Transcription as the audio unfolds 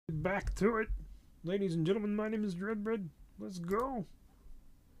back to it. Ladies and gentlemen, my name is Dreadbread. Let's go.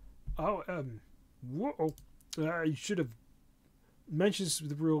 Oh, whoa. I should have mentioned this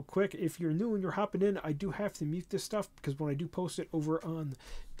real quick. If you're new and you're hopping in, I do have to mute this stuff because when I do post it over on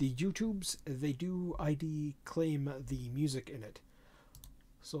the YouTubes, they do ID claim the music in it.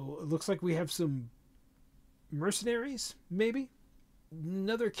 So it looks like we have some mercenaries, maybe?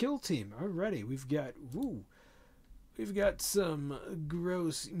 Another kill team. Alrighty, we've got some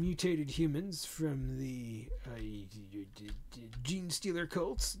gross mutated humans from the Gene Stealer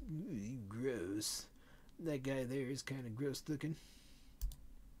cults. Gross. That guy there is kind of gross looking.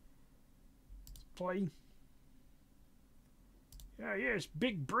 Let's play. Ah, yes,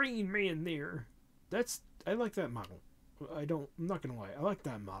 big brain man there. I like that model. I'm not gonna lie, I like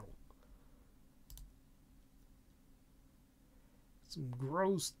that model. Some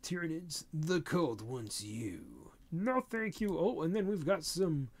gross Tyranids. The cult wants you. No, thank you. Oh, and then we've got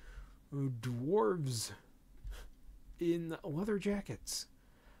some dwarves in leather jackets.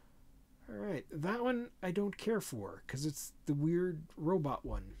 Alright, that one I don't care for, because it's the weird robot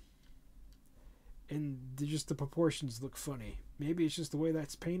one. And just the proportions look funny. Maybe it's just the way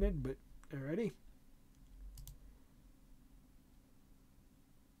that's painted, but alrighty.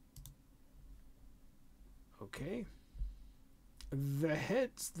 Okay. The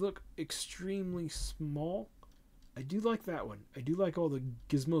heads look extremely small. I do like that one. I do like all the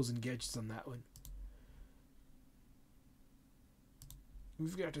gizmos and gadgets on that one.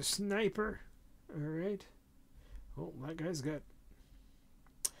 We've got a sniper. Alright. Oh, that guy's got...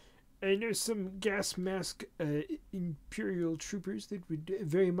 And there's some gas mask Imperial troopers that would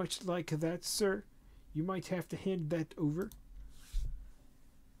very much like that, sir. You might have to hand that over.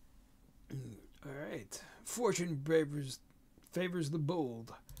 Alright. Fortune favors the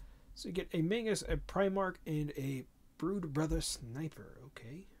bold. So you get a Mangus, a Primarch, and a Brood Brother Sniper.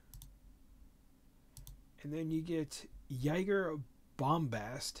 Okay. And then you get Jaeger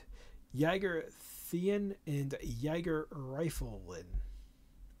Bombast, Jaeger Thean, and Jaeger Rifleman.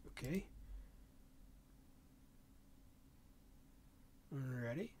 Okay.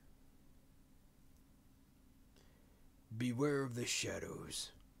 Alrighty. Beware of the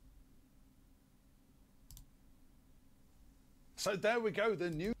shadows. So there we go, the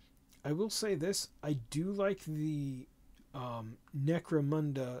new... I will say this, I do like the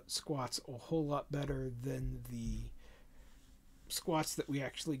Necromunda squats a whole lot better than the squats that we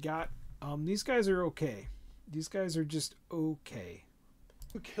actually got. These guys are okay. These guys are just okay.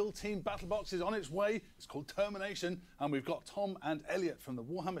 Kill Team Battle Box is on its way. It's called Termination, and we've got Tom and Elliot from the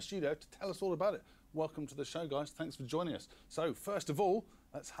Warhammer studio to tell us all about it. Welcome to the show, guys. Thanks for joining us. So, first of all,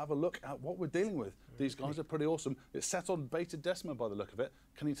 let's have a look at what we're dealing with. These guys are pretty awesome. It's set on Beta Decima by the look of it.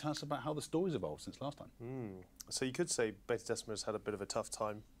 Can you tell us about how the story's evolved since last time? So you could say Beta Decima has had a bit of a tough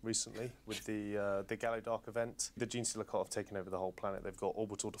time recently with the Gallowdark event. The Gene Stealer cult have taken over the whole planet. They've got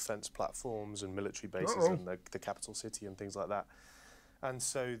orbital defense platforms and military bases in the capital city and things like that. And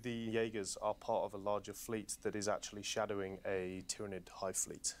so the Jaegers are part of a larger fleet that is actually shadowing a Tyranid hive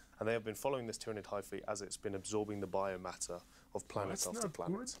fleet. And they have been following this Tyranid hive fleet as it's been absorbing the biomatter of planet after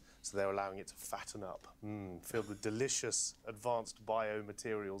planet. So they're allowing it to fatten up, filled with delicious advanced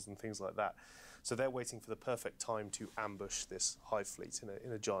biomaterials and things like that. So they're waiting for the perfect time to ambush this hive fleet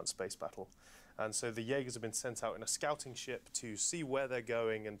in a giant space battle. And so the Jaegers have been sent out in a scouting ship to see where they're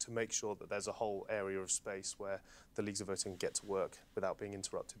going and to make sure that there's a whole area of space where the Leagues of Voting get to work without being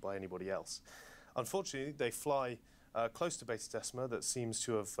interrupted by anybody else. Unfortunately, they fly close to Beta Decima that seems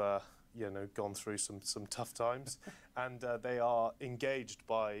to have gone through some tough times, and they are engaged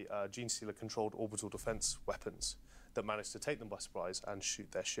by Gene Stealer controlled orbital defense weapons that manage to take them by surprise and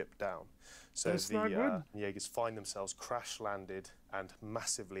shoot their ship down. So the Jaegers find themselves crash landed and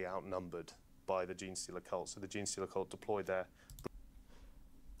massively outnumbered by the Gene Stealer cult. So the Gene Stealer cult deployed their...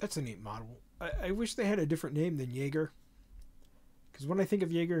 That's a neat model. I wish they had a different name than Jaeger. Because when I think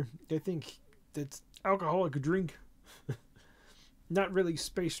of Jaeger, I think that's alcoholic drink. Not really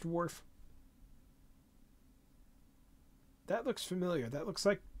space dwarf. That looks familiar. That looks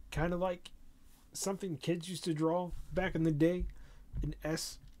like kind of like something kids used to draw back in the day. An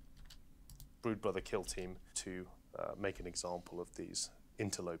S. Brood Brother kill team to make an example of these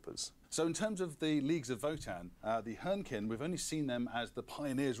interlopers. So in terms of the Leagues of Votan, the Hernkin, we've only seen them as the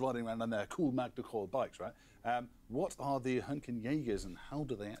pioneers riding around on their cool Magna Core bikes, right? What are the Hernkin Jaegers and how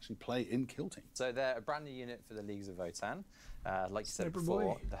do they actually play in Kill Team? So they're a brand new unit for the Leagues of Votan. Like you said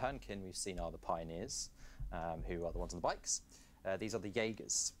before, the Hernkin we've seen are the pioneers, who are the ones on the bikes. These are the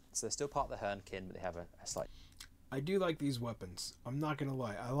Jaegers. So they're still part of the Hernkin, but they have a slight... I do like these weapons. I'm not going to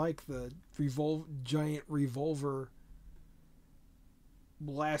lie. I like the giant revolver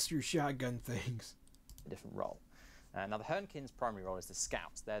blaster shotgun things. A different role. Now, the Hernkin's primary role is the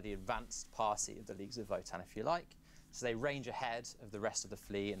scouts. They're the advanced party of the Leagues of Votan, if you like. So they range ahead of the rest of the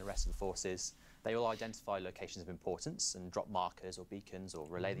fleet and the rest of the forces. They will identify locations of importance and drop markers or beacons or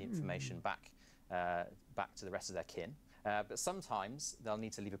relay the information back to the rest of their kin. But sometimes they'll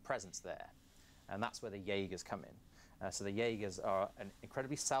need to leave a presence there. And that's where the Jaegers come in. So the Jaegers are an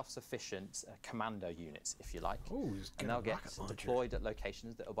incredibly self-sufficient commando unit, if you like. Oh, and they'll get deployed at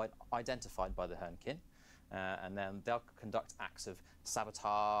locations that will be identified by the Hernkin. And then they'll conduct acts of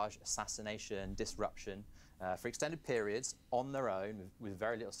sabotage, assassination, disruption for extended periods on their own with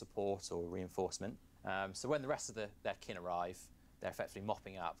very little support or reinforcement. So when the rest of their kin arrive, they're effectively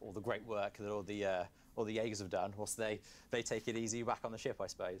mopping up all the great work that all the Jaegers have done, whilst they take it easy back on the ship, I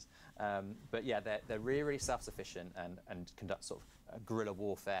suppose. But yeah, they're really, really self-sufficient and conduct sort of guerrilla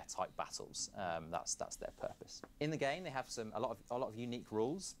warfare type battles. That's their purpose. In the game, they have a lot of unique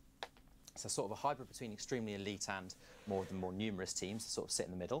rules. So sort of a hybrid between extremely elite and the more numerous teams that sort of sit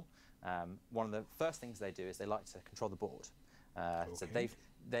in the middle. One of the first things they do is they like to control the board. So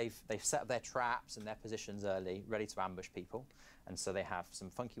they've set up their traps and their positions early, ready to ambush people. And so they have some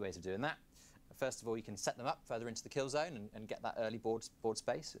funky ways of doing that. First of all, you can set them up further into the kill zone and get that early board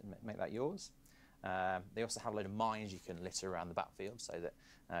space and make that yours. They also have a load of mines you can litter around the battlefield so that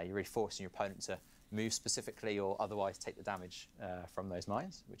you're really forcing your opponent to move specifically or otherwise take the damage from those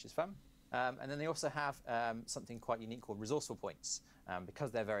mines, which is fun. And then they also have something quite unique called resourceful points.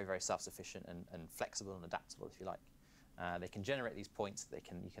 Because they're very, very self-sufficient and flexible and adaptable, if you like. They can generate these points. You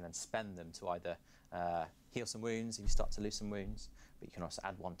can then spend them to either heal some wounds if you start to lose some wounds, but you can also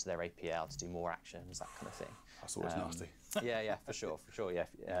add one to their APL to do more actions, that kind of thing. That's always nasty. Yeah, for sure. Yeah,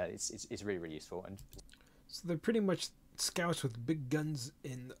 it's really, really useful. And so they're pretty much scouts with big guns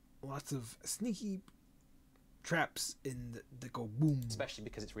and lots of sneaky traps that go boom. Especially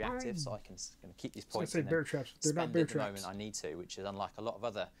because it's reactive, so I can keep these points. I say bear traps. They're not bear traps. At the moment I need to, which is unlike a lot of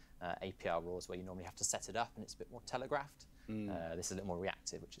other APR rules where you normally have to set it up and it's a bit more telegraphed. This is a little more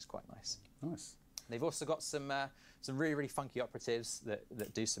reactive, which is quite nice. Nice. They've also got some really, really funky operatives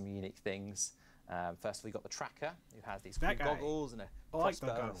that do some unique things. First, we've got the tracker, who has these cool goggles and a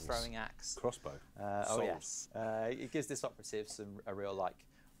crossbow and a throwing axe. Crossbow. Oh yes. It gives this operative a real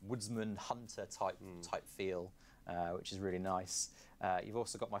woodsman hunter type feel, which is really nice. You've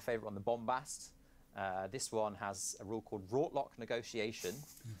also got my favourite one, the bombast. This one has a rule called Rortlock Negotiation,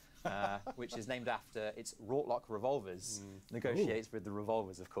 which is named after its Rortlock revolvers. Negotiates with the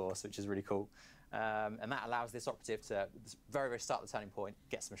revolvers, of course, which is really cool. And that allows this operative to, very, very start the turning point,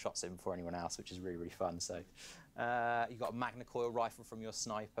 get some shots in before anyone else, which is really, really fun. So you've got a Magna Coil rifle from your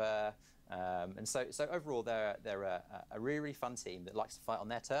sniper. And so overall, they're a really, really fun team that likes to fight on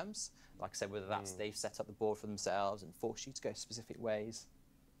their terms. Like I said, whether that's they've set up the board for themselves and force you to go specific ways,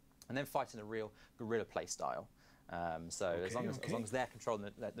 and then fight in a real guerrilla play style. As long as they're controlling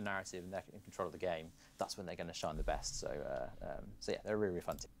the narrative and they're in control of the game, that's when they're going to shine the best. So yeah, they're a really, really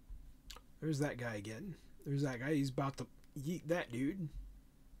fun team. There's that guy again. There's that guy. He's about to yeet that dude.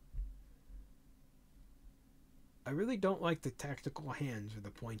 I really don't like the tactical hands or the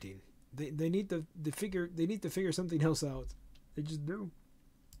pointing. They need to figure something else out. They just do.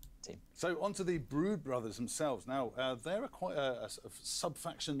 Team. So onto the Brood Brothers themselves. Now they're quite a sort of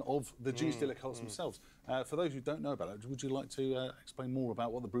sub-faction of the Genestealer cults themselves. For those who don't know about it, would you like to explain more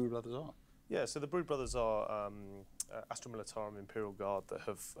about what the Brood Brothers are? Yeah, so the Brood Brothers are Astra Militarum Imperial Guard that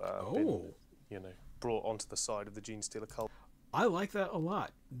have been, brought onto the side of the Genestealer cult. I like that a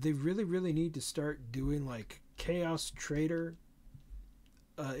lot. They really, really need to start doing Chaos Trader,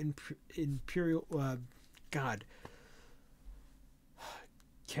 Imperial,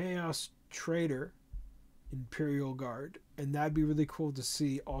 Chaos Trader, Imperial Guard, and that'd be really cool to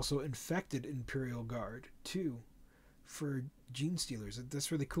see. Also, Infected Imperial Guard too, for Genestealers. That's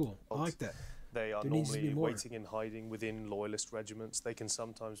really cool. I like that. They are normally waiting in hiding within loyalist regiments. They can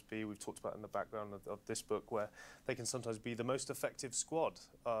sometimes be, we've talked about in the background of this book, where they can sometimes be the most effective squad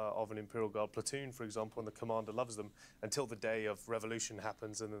of an Imperial Guard platoon, for example, and the commander loves them until the day of revolution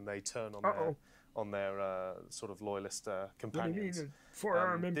happens, and then they turn on their sort of loyalist companions.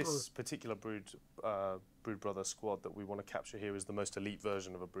 This particular Brood Brother squad that we want to capture here is the most elite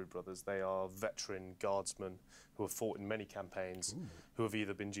version of a Brood Brothers. They are veteran guardsmen who have fought in many campaigns, who have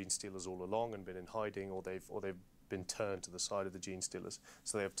either been Genestealers all along and been in hiding, or they've been turned to the side of the Genestealers.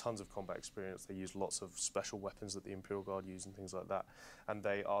 So they have tons of combat experience. They use lots of special weapons that the Imperial Guard use and things like that. And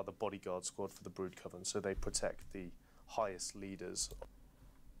they are the bodyguard squad for the Brood Coven. So they protect the highest leaders.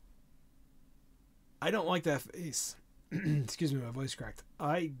 I don't like that face. Excuse me, my voice cracked.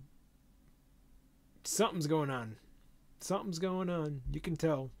 Something's going on. Something's going on. You can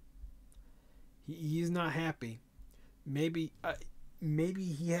tell. He's not happy. Maybe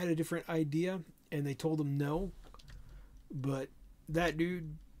he had a different idea and they told him no. But that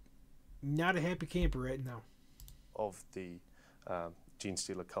dude, not a happy camper right now. Of the Gene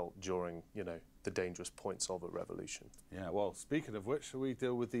Stealer cult during, you know, the dangerous points of a revolution. Yeah, well, speaking of which, shall we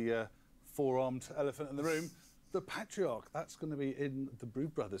deal with the four-armed elephant in the room? The Patriarch, that's going to be in the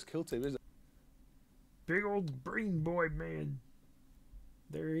Brood Brothers kill team, isn't it? Big old brain boy man.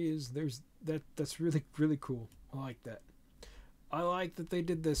 There he is. That's really, really cool. I like that. I like that they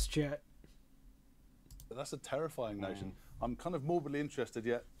did this, chat. That's a terrifying notion. I'm kind of morbidly interested,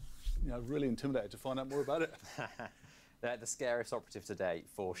 yet, you know, really intimidated to find out more about it. They're the scariest operative to date,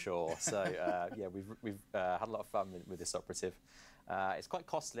 for sure. So yeah, we've had a lot of fun with this operative. It's quite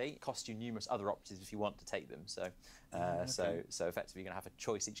costly. It costs you numerous other operatives if you want to take them. So Okay. so effectively, you're going to have a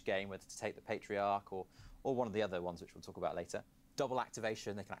choice each game whether to take the Patriarch or one of the other ones, which we'll talk about later. Double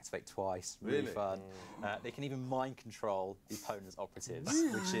activation, they can activate twice, really fun. They can even mind control the opponent's operatives,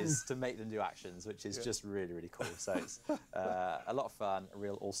 which is to make them do actions, which is just really, really cool. So it's a lot of fun, a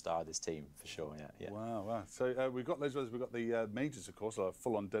real all-star of this team, for sure, yeah. Wow, wow. So we've got those others. We've got the Mages, of course, a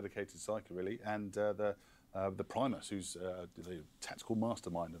full-on dedicated psyker, really, and the Primus, who's the tactical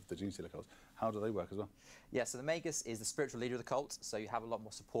mastermind of the Gene Stealer cults. How do they work as well? Yeah, so the Magus is the spiritual leader of the cult, so you have a lot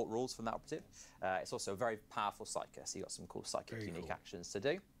more support rules from that operative. It's also a very powerful psyker, so you've got some cool psychic unique actions to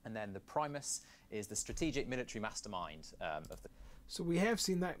do. And then the Primus is the strategic military mastermind of the... So we have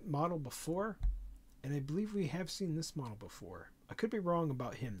seen that model before, and I believe we have seen this model before. I could be wrong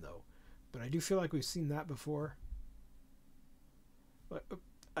about him, though, but I do feel like we've seen that before.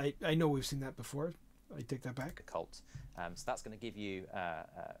 I know we've seen that before. I take that back. Cult. So that's going to give you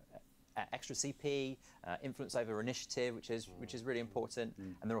extra CP, influence over initiative, which is really important,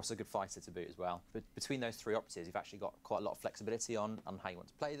 and they're also a good fighter to boot as well. But between those three operatives, you've actually got quite a lot of flexibility on how you want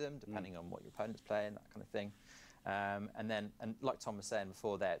to play them, depending on what your opponent's playing, that kind of thing. And like Tom was saying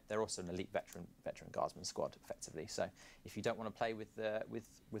before, they're also an elite veteran guardsman squad, effectively. So if you don't want to play with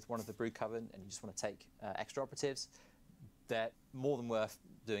one of the Brood Coven and you just want to take extra operatives, they're more than worth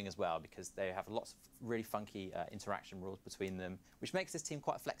doing as well, because they have lots of really funky interaction rules between them, which makes this team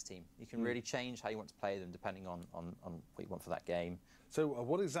quite a flex team. You can really change how you want to play them depending on what you want for that game. So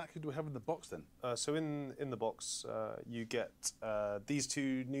what exactly do we have in the box then? So in the box, you get these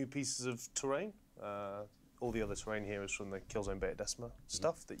two new pieces of terrain. All the other terrain here is from the Killzone Beta Decima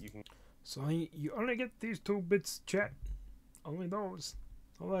stuff that you can... So you only get these 2 bits, chat. Only those.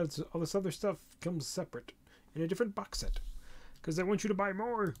 All this other stuff comes separate in a different box set, because I want you to buy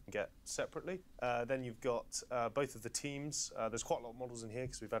more. Get separately. Then you've got both of the teams. There's quite a lot of models in here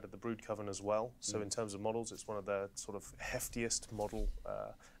because we've added the Brood Coven as well. So in terms of models, it's one of the sort of heftiest model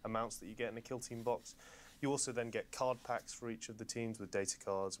amounts that you get in a kill team box. You also then get card packs for each of the teams with data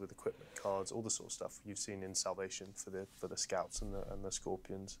cards, with equipment cards, all the sort of stuff you've seen in Salvation for the Scouts and the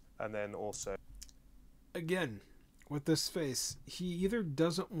Scorpions. And then also... Again, with this face, he either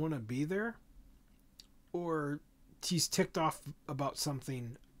doesn't want to be there, or he's ticked off about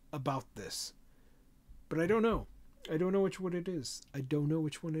something about this. But I don't know. I don't know which one it is. I don't know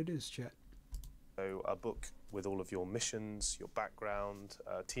which one it is, chat. So a book with all of your missions, your background,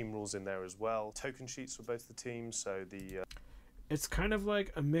 team rules in there as well. Token sheets for both the teams, so the... It's kind of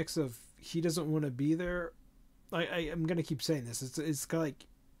like a mix of he doesn't want to be there. I'm going to keep saying this. It's kind of like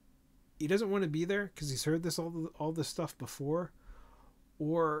he doesn't want to be there because he's heard all this stuff before,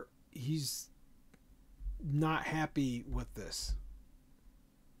 or he's not happy with this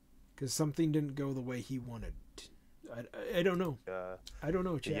because something didn't go the way he wanted. I don't know. I don't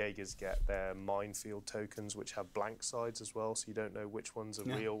know. The Jaegers get their minefield tokens, which have blank sides as well, so you don't know which ones are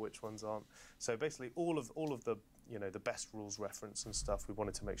real, which ones aren't. So basically, all of the the best rules reference and stuff. We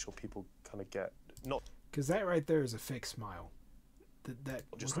wanted to make sure people kind of get not because that right there is a fake smile. That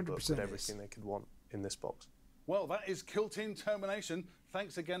just 100% everything they could want in this box. Well, that is Kill Team Termination.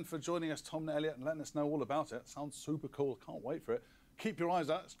 Thanks again for joining us, Tom and Elliot, and letting us know all about it. Sounds super cool. Can't wait for it. Keep your eyes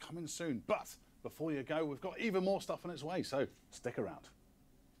out. It's coming soon. But before you go, we've got even more stuff on its way, so stick around.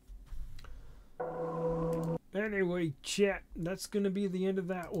 Anyway, chat, that's going to be the end of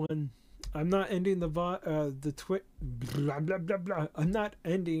that one. I'm not ending the blah blah blah blah. I'm not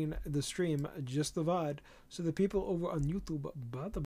ending the stream, just the VOD. So the people over on YouTube, blah, blah,